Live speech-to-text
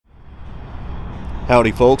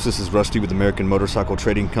Howdy folks, this is Rusty with American Motorcycle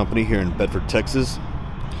Trading Company here in Bedford, Texas.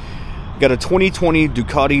 Got a 2020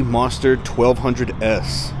 Ducati Monster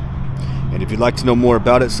 1200S. And if you'd like to know more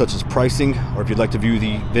about it, such as pricing, or if you'd like to view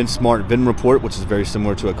the VinSmart VIN report, which is very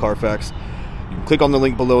similar to a Carfax, you can click on the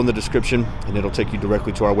link below in the description and it'll take you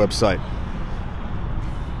directly to our website.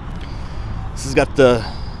 This has got the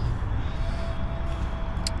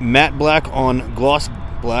matte black on gloss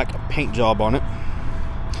black paint job on it.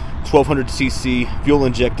 1200cc fuel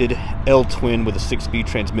injected L twin with a 6-speed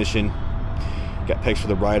transmission. Got pegs for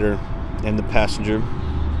the rider and the passenger.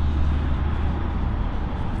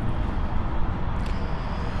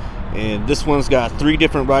 And this one's got 3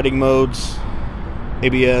 different riding modes: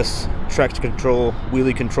 ABS, traction control,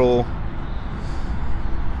 wheelie control,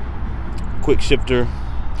 quick shifter.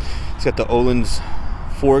 It's got the Öhlins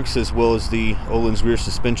forks as well as the Öhlins rear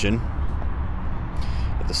suspension.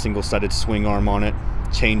 Got the single-sided swing arm on it,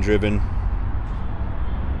 chain driven.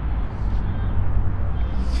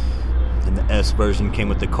 And the S version came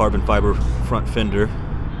with the carbon fiber front fender.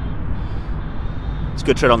 It's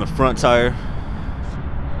good tread on the front tire.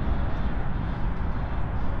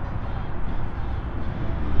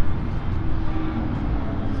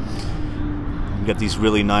 You got these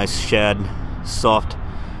really nice shad soft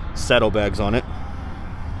saddlebags on it.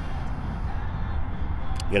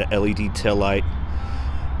 You got an LED tail light,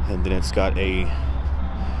 and then it's got a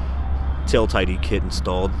tail tidy kit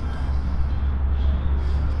installed.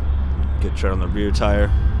 Good tread on the rear tire.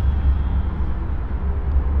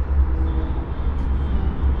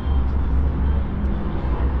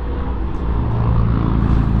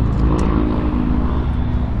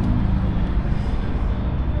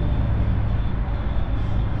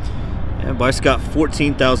 And bike's got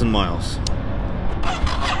 14,000 miles.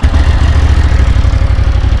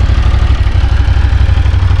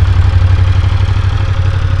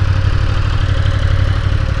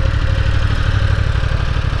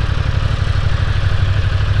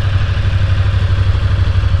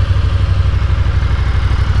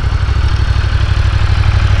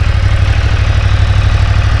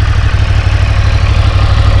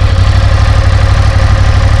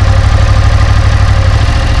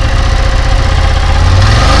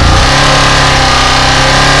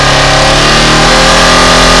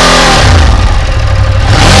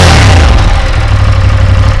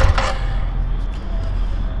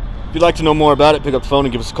 If you'd like to know more about it, pick up the phone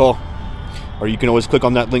and give us a call. Or you can always click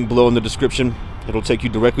on that link below in the description. It'll take you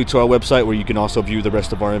directly to our website where you can also view the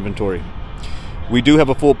rest of our inventory. We do have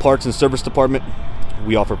a full parts and service department.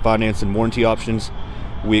 We offer finance and warranty options.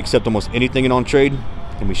 We accept almost anything in on trade,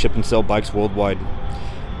 and we ship and sell bikes worldwide.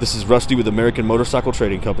 This is Rusty with American Motorcycle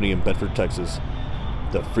Trading Company in Bedford, Texas.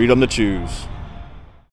 The freedom to choose.